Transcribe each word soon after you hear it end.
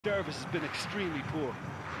Service has been extremely poor.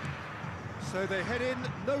 So they head in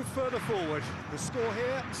no further forward. The score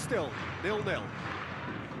here still 0-0.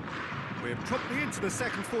 We're promptly into the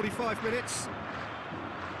second 45 minutes.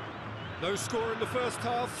 No score in the first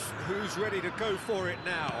half. Who's ready to go for it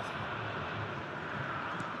now?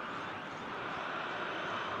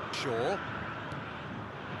 Shaw.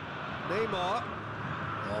 Neymar.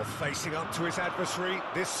 Oh, facing up to his adversary.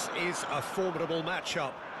 This is a formidable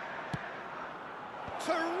matchup.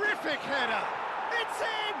 Terrific header! It's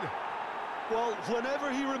in! Well,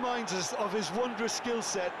 whenever he reminds us of his wondrous skill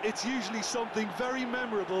set, it's usually something very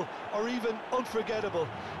memorable or even unforgettable.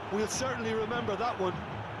 We'll certainly remember that one.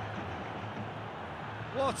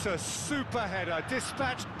 What a super header,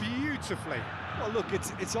 dispatched beautifully. Well, look,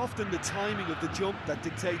 it's often the timing of the jump that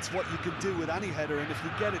dictates what you can do with any header, and if you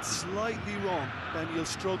get it slightly wrong, then you'll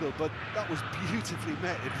struggle, but that was beautifully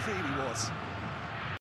met, it really was.